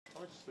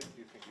How much sleep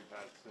do you think you've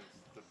had since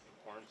the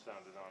horn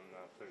sounded on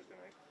Thursday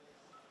night?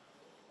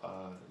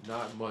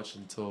 Not much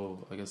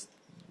until, I guess,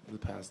 the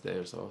past day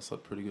or so. I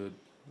slept pretty good.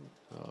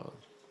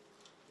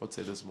 I'd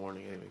say this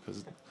morning anyway,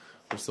 because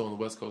we're still in the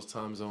West Coast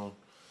time zone.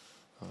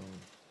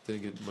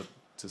 Didn't get much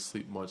to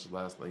sleep much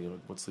last night.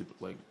 Went to sleep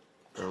like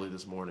early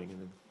this morning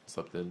and then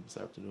slept in this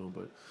afternoon.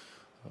 But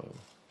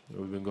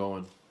we've been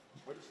going.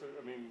 Did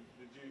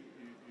you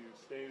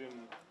stayed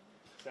in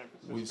San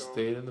Francisco? We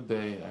stayed in the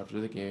Bay after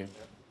the game,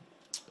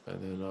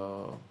 and then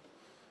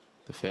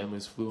the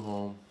families flew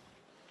home.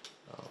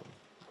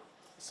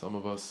 Some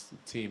of us, the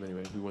team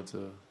anyway, we went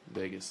to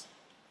Vegas.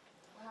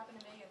 What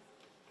happened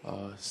in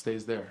Vegas?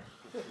 Stays there.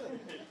 I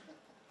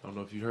don't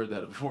know if you heard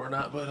that before or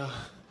not, but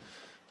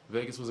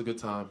Vegas was a good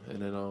time.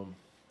 And then,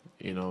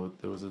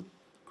 there was a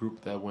group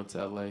that went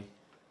to LA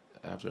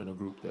after, and a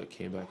group that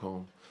came back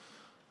home.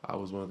 I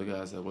was one of the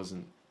guys that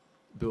wasn't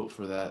built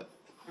for that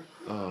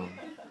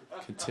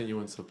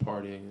continuance of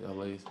partying in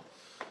LA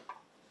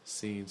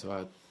scene, so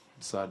I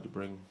decided to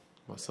bring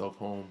myself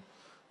home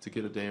to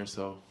get a day or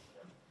so.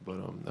 But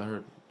I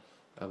heard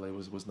LA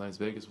was nice.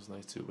 Vegas was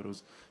nice too. But it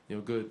was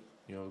good.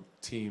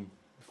 Team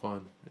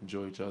fun.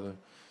 Enjoy each other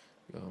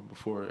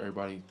before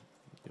everybody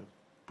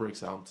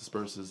breaks out and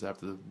disperses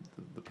after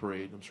the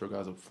parade. I'm sure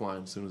guys are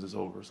flying as soon as it's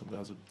over. Some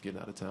guys are getting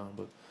out of town.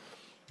 But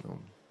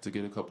to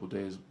get a couple of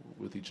days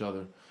with each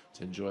other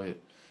to enjoy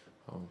it,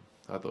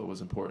 I thought it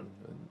was important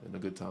and a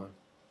good time.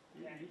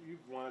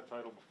 You've won a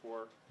title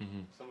before.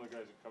 Mm-hmm. Some of the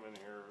guys that come in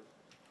here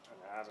and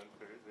haven't,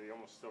 they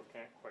almost still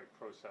can't quite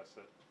process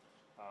it.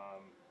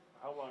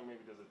 How long maybe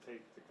does it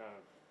take to kind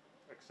of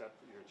accept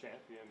that you're a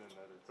champion and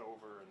that it's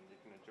over and you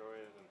can enjoy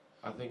it? And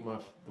I think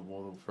the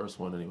first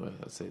one anyway,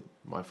 I'd say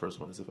my first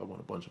one is if I won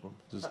a bunch of them.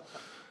 Just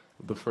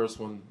the first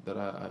one that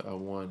I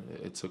won,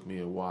 it took me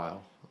a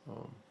while.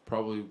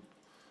 Probably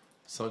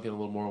sunk in a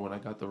little more when I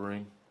got the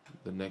ring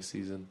the next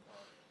season,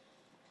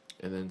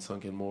 and then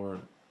sunk in more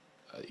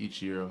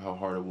each year of how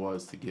hard it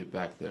was to get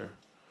back there.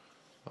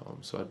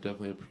 So I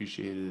definitely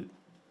appreciated it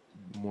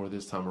more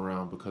this time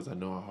around because I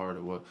know how hard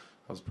it was.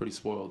 I was pretty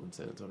spoiled in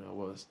San Antonio. I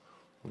was.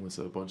 We went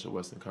to a bunch of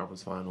Western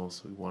Conference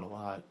finals. We won a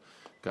lot.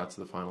 Got to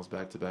the finals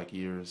back-to-back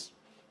years.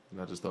 And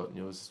I just thought,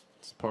 it's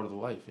part of the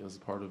life. It's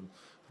part of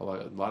a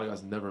lot of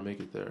guys never make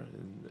it there.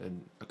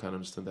 And I kind of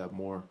understood that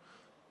more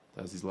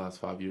as these last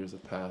 5 years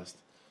have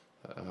passed,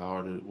 how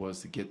hard it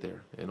was to get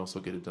there and also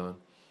get it done.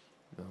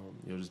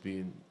 Just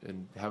being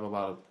and having a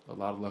lot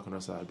of luck on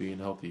our side, being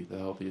healthy, the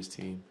healthiest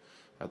team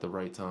at the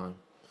right time.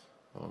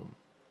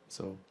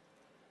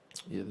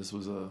 This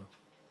was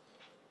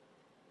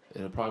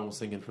and it probably won't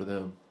sink in for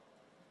them.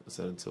 I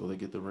said until they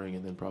get the ring,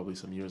 and then probably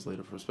some years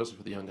later, especially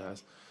for the young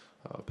guys.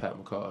 Pat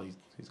McCaw,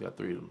 he's got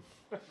 3 of them.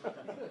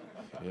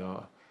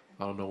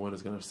 I don't know when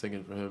it's gonna sink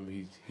in for him.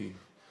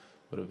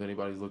 But if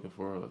anybody's looking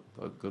for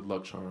a good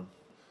luck charm,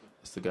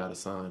 it's the guy to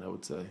sign, I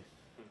would say.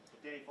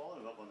 Danny,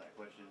 following up on that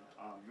question,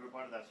 you were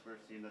part of that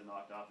Spurs team that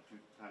knocked off the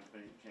 2-time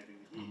defending champion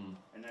the Heat,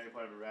 and now you're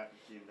part of a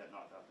Raptors team that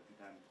knocked off the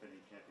 2-time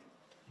defending champion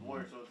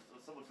Warriors. So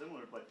it's somewhat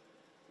similar, but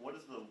what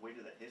does the weight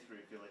of that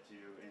history feel like to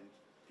you, and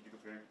could you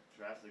compare and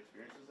contrast the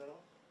experiences at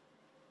all?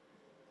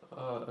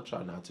 I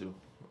try not to.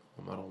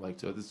 I don't like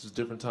to. This is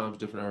different times,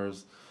 different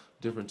eras,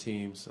 different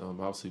teams.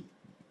 Obviously,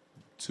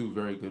 2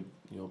 very good,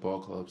 ball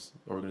clubs,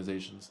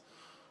 organizations,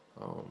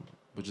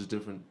 but just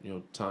different,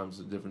 times,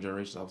 different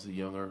generations. Obviously,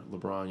 younger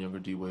LeBron, younger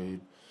D Wade,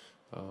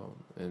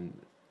 and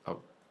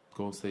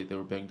Golden State. They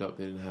were banged up.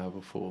 They didn't have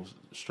a full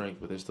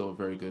strength, but they're still a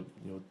very good,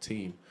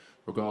 team.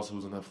 Regardless of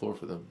who's on that floor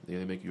for them,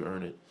 they make you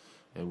earn it.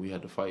 And we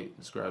had to fight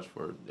and scratch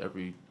for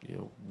every,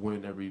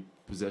 win every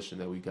possession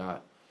that we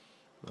got.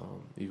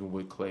 Even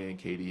with Clay and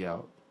KD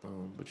out.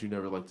 But you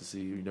never like to see,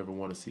 you never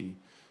want to see,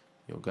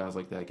 guys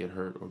like that get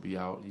hurt or be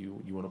out.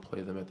 You want to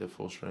play them at their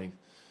full strength.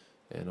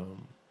 And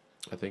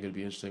I think it'd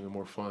be interesting and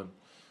more fun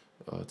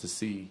to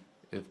see,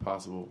 if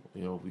possible,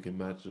 if we can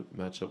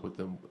match up with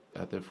them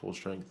at their full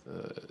strength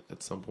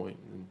at some point.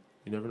 And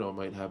you never know, it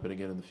might happen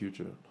again in the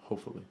future,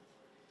 hopefully.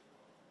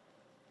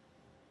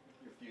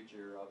 Your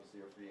future,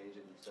 obviously you're a free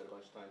agent. You've said a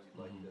bunch of times you'd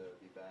like to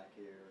be back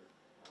here.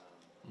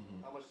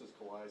 How much does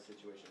Kawhi's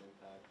situation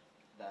impact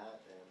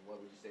that, and what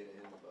would you say to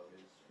him about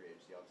his free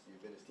agency? Obviously,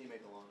 you've been his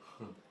teammate along.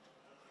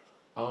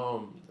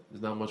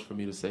 There's not much for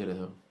me to say to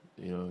him.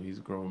 He's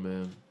a grown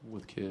man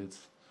with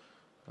kids.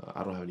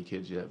 I don't have any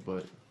kids yet,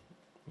 but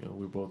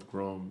we're both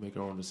grown, make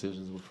our own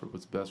decisions for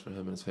what's best for him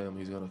and his family.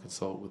 He's going to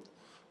consult with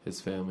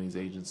his family, his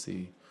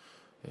agency,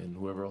 and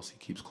whoever else he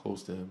keeps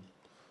close to him,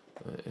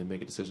 and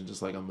make a decision.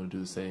 Just like I'm going to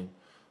do the same.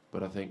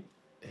 But I think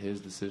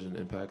his decision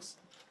impacts,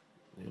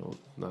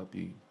 not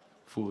be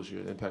foolish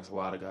here. It impacts a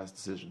lot of guys'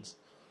 decisions.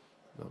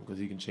 Because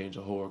he can change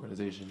a whole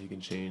organization, he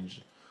can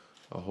change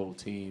a whole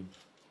team,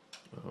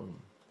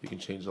 he can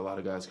change a lot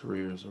of guys'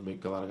 careers or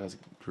make a lot of guys'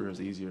 careers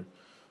easier.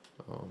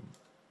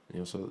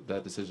 So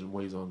that decision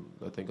weighs on,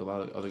 I think, a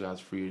lot of other guys'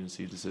 free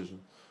agency decision.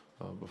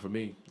 But for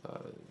me,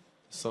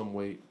 some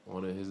weight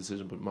on his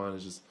decision, but mine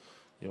is just,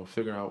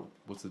 figuring out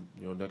what's the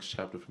next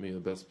chapter for me, the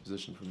best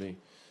position for me,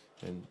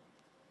 and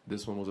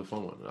this one was a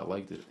fun one. I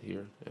liked it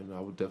here, and I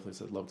would definitely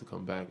say love to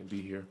come back and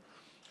be here.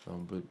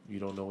 But you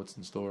don't know what's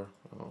in store.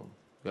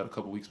 We got a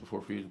couple weeks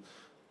before free.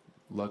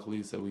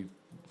 Luckily, so we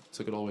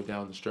took it all the way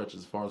down the stretch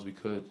as far as we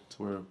could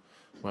to where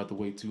we don't have to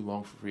wait too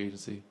long for free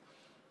agency.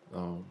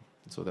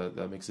 So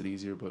that makes it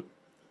easier. But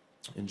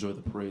enjoy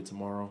the parade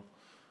tomorrow.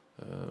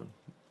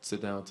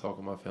 Sit down, talk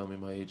with my family,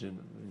 my agent,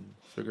 and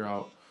figure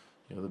out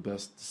the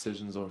best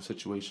decisions or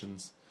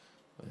situations,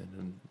 and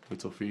then wait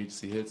till free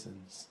agency hits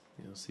and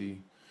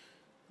see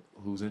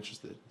who's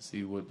interested,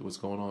 see what's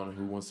going on, and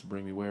who wants to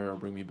bring me where or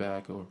bring me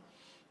back, and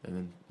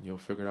then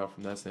figure it out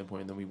from that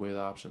standpoint. And then we weigh the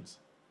options.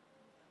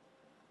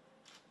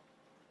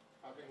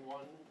 Having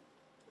won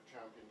the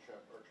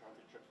championship or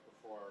championships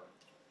before,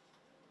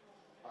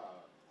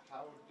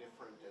 how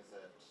different is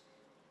it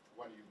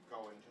when you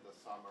go into the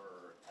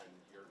summer and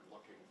you're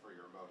looking for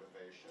your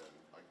motivation,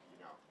 like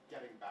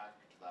getting back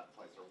to that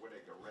place or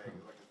winning a ring,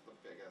 like it's the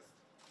biggest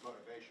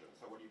motivation.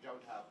 So when you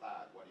don't have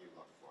that, what do you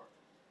look for?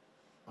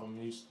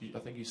 I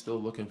think you're still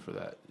looking for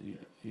that.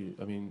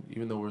 I mean,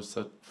 even though we're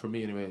such, for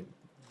me anyway,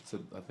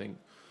 I think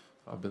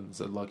I've been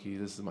lucky.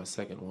 This is my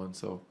second one,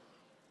 so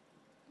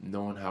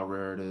knowing how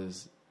rare it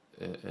is,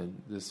 and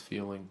this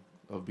feeling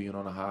of being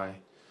on a high,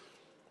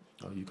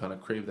 you kind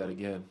of crave that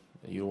again,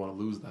 and you don't want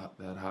to lose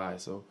that high.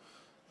 So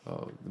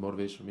the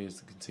motivation for me is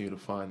to continue to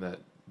find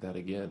that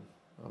again,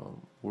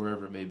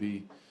 wherever it may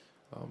be.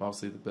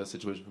 Obviously, the best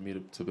situation for me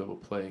to be able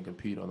to play and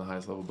compete on the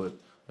highest level, but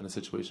in a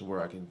situation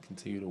where I can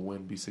continue to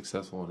win, be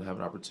successful, and have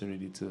an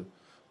opportunity to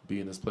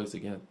be in this place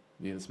again,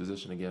 be in this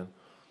position again.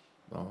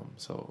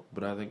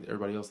 But I think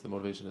everybody else, the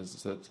motivation is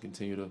to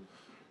continue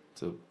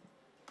to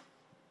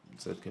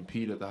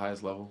compete at the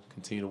highest level,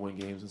 continue to win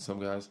games, and some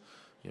guys,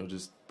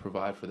 just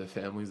provide for their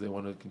families. They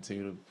want to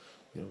continue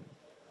to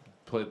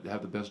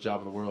have the best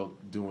job in the world,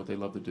 doing what they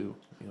love to do,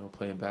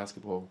 playing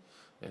basketball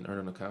and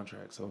earning a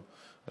contract. So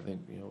I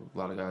think a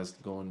lot of guys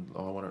going,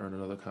 I want to earn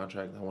another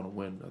contract, I want to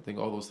win. I think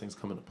all those things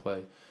come into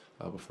play.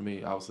 But for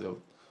me, obviously, I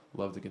would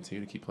love to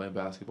continue to keep playing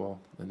basketball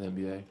in the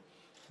NBA.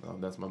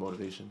 That's my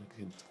motivation.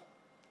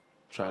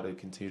 Try to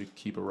continue to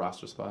keep a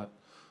roster spot,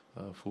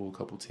 fool a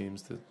couple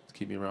teams to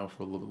keep me around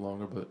for a little bit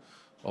longer, but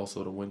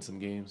also to win some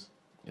games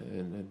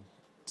and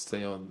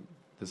stay on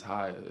this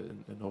high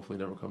and hopefully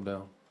never come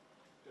down.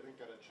 Didn't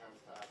get a chance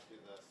to ask you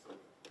this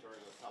during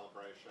the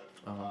celebration.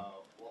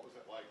 What was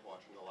it like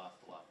watching the last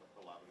 11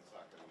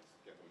 seconds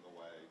given the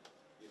way,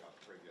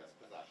 previous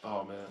possession?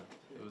 Oh man,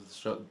 it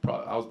was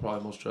I was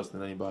probably more stressed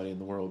than anybody in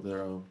the world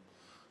there.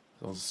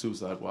 It was a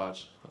suicide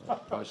watch.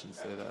 Probably shouldn't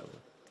say that,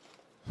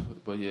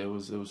 but yeah, it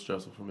was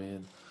stressful for me.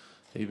 And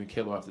even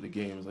Kalo after the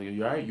game was like,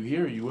 "You all right? You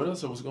here? You with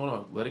us? Or what's going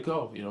on? Let it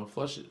go.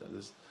 Flush it."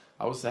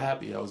 I was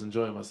happy. I was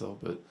enjoying myself,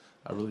 but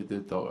I really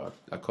did thought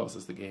I cost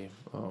us the game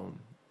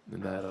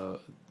in that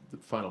the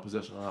final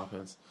possession on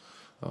offense.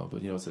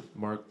 But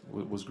Mark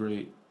was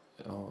great.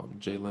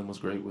 Jalen was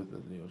great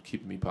with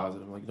keeping me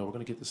positive. I'm like, no, we're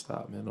gonna get this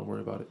stop, man. Don't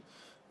worry about it.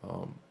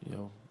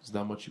 There's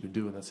not much you can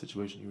do in that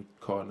situation. You were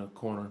caught in a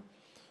corner.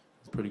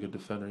 He's a pretty good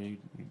defender. You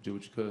did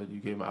what you could. You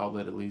gave him an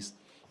outlet at least.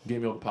 You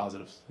gave me all the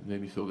positives. It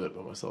made me feel good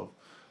about myself.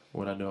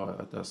 When I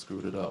know I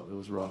screwed it up, it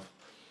was rough.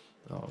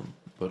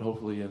 But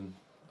hopefully in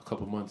a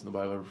couple months,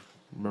 nobody will ever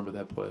remember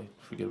that play.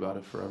 Forget about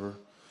it forever.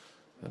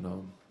 And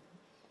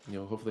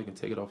hopefully they can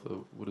take it off the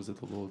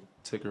the little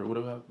ticker,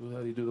 whatever. How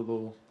do you do the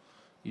little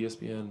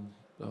ESPN?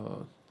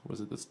 What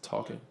is it that's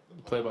talking?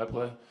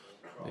 Play-by-play.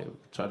 Yeah,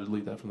 try to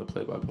delete that from the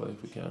play-by-play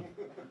if we can.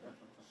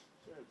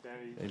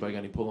 Danny, Anybody got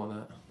any pull on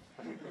that?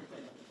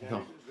 Danny,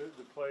 No.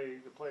 the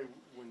play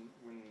when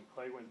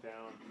Clay went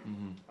down.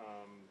 Mm-hmm.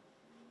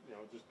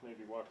 Just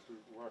maybe walk through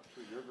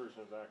your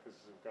version of that because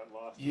it got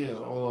lost. Yeah,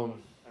 well,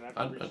 and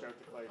after you reached out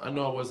to Clay. I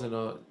know I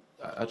wasn't.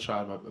 I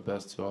tried my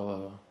best to.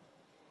 I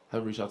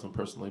haven't reached out to him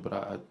personally, but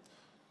I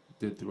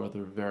did through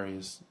other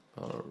various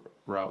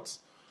routes.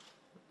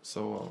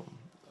 So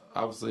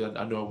obviously,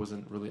 I know I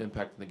wasn't really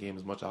impacting the game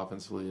as much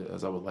offensively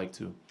as I would like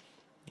to.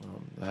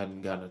 I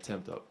hadn't gotten an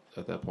attempt up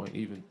at that point.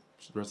 Even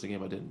the rest of the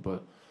game, I didn't.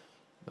 But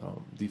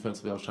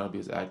defensively, I was trying to be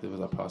as active as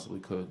I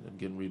possibly could and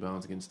getting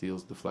rebounds, getting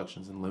steals,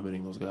 deflections, and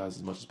limiting those guys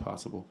as much as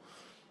possible,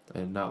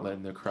 and not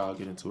letting their crowd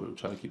get into it.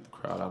 Try to keep the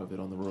crowd out of it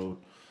on the road.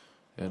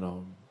 And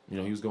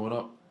he was going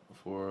up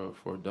for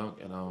a dunk,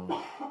 and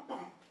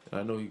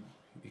I know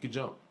he could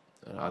jump.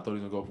 And I thought he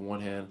was gonna go up with one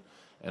hand,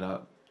 and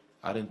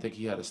I didn't think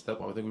he had a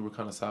step on. I think we were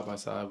kind of side by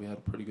side. We had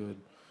a pretty good.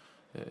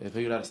 If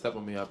he had a step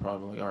on me, I'd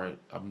probably be like, all right,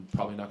 I'm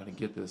probably not gonna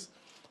get this.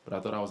 But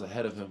I thought I was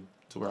ahead of him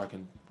to where I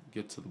can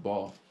get to the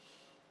ball.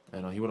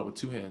 And he went up with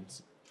two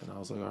hands, and I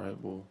was like, all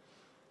right, well,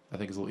 I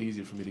think it's a little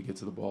easier for me to get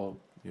to the ball,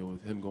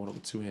 with him going up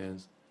with two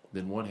hands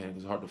than one hand,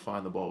 because it's hard to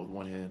find the ball with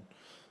one hand.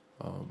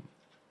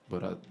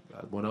 But I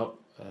went up,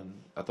 and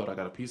I thought I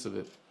got a piece of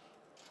it,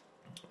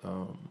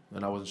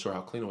 and I wasn't sure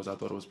how clean it was. I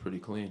thought it was pretty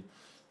clean,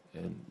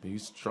 and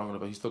he's strong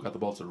enough. He still got the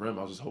ball to the rim.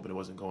 I was just hoping it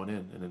wasn't going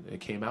in, and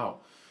it came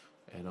out,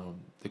 and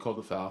they called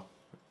the foul.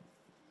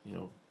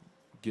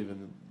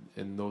 Given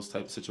in those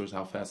type of situations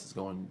how fast it's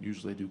going,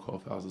 usually they do call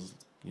fouls as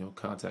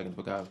contact, and if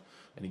a guy,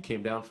 and he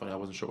came down funny, I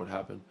wasn't sure what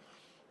happened,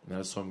 and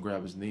I saw him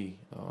grab his knee,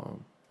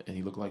 and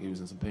he looked like he was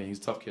in some pain. He's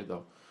a tough kid,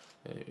 though.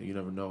 You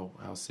never know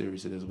how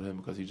serious it is with him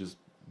because he just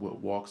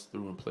walks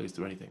through and plays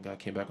through anything. Guy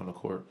came back on the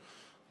court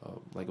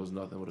like it was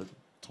nothing with a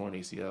torn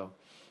ACL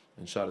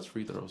and shot his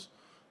free throws.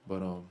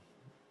 But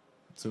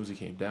as soon as he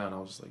came down, I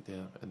was just like,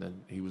 damn. And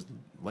then he was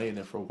laying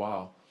there for a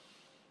while,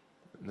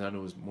 and I knew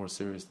it was more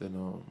serious than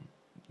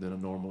a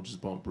normal just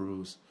bump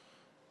bruise.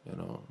 And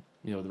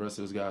the rest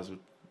of those guys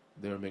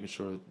were making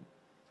sure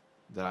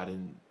that I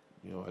didn't,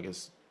 I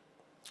guess,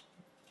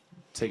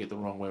 take it the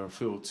wrong way or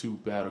feel too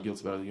bad or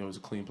guilty about it. It was a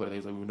clean play. They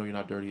was like, we know you're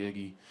not dirty,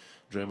 Iggy.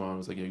 Draymond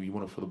was like, yeah, you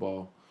went up for the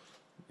ball.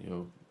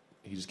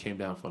 He just came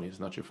down funny. It's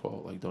not your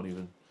fault. Like, don't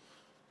even,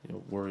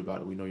 worry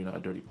about it. We know you're not a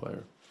dirty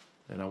player.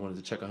 And I wanted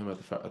to check on him at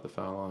the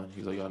foul line.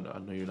 He was like, I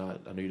know you're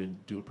not. I know you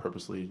didn't do it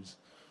purposely. Just,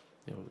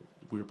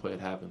 weird play, it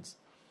happens.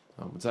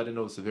 So I didn't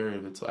know the severity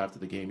of it until after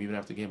the game. Even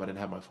after the game, I didn't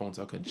have my phone,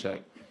 so I couldn't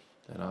check.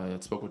 And I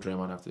had spoke with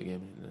Draymond after the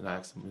game, and I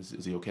asked him,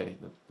 is he okay?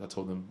 I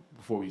told him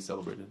before we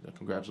celebrated. I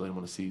congratulated him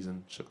on the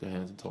season, shook their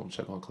hands, and told him to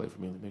check on Clay for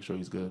me, make sure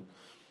he's good.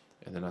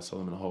 And then I saw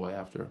him in the hallway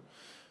after.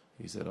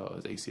 He said,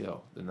 his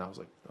ACL. Then I was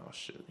like, oh,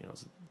 shit.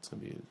 It's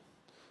going to be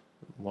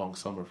a long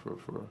summer for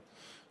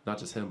not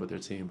just him but their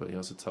team. But,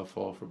 it's a tough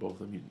fall for both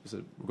of them. He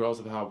said, regardless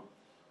of how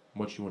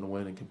much you want to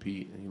win and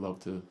compete and you love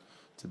to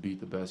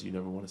beat the best, you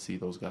never want to see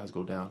those guys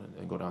go down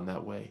and go down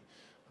that way.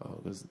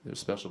 Because they're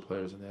special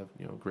players and they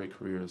have, great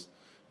careers.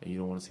 And you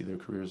don't want to see their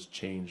careers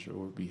change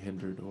or be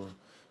hindered or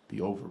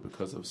be over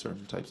because of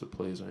certain types of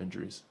plays or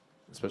injuries,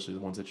 especially the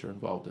ones that you're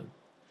involved in.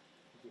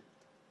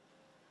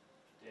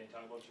 Danny,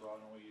 talk about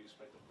Toronto. What you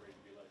expect the parade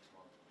to be like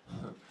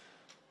tomorrow?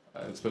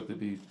 I expect it to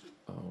be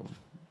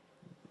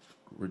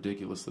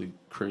ridiculously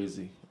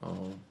crazy,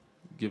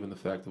 given the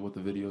fact of what the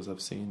videos I've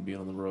seen being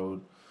on the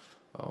road,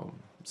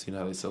 seeing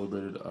how they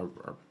celebrated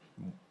our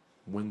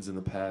wins in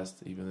the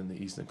past, even in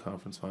the Eastern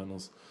Conference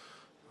Finals,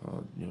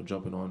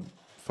 jumping on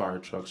fire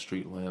trucks,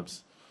 street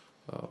lamps,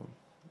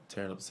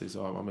 tearing up the city.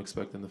 So I'm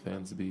expecting the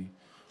fans to be,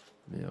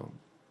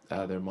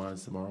 out of their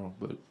minds tomorrow,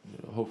 but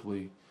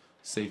hopefully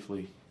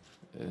safely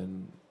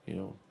and,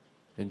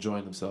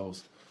 enjoying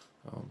themselves.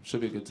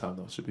 Should be a good time,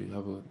 though. Should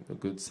have a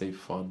good, safe,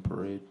 fun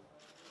parade.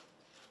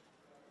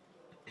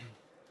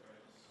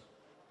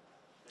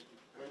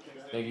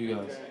 Thank you,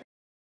 guys.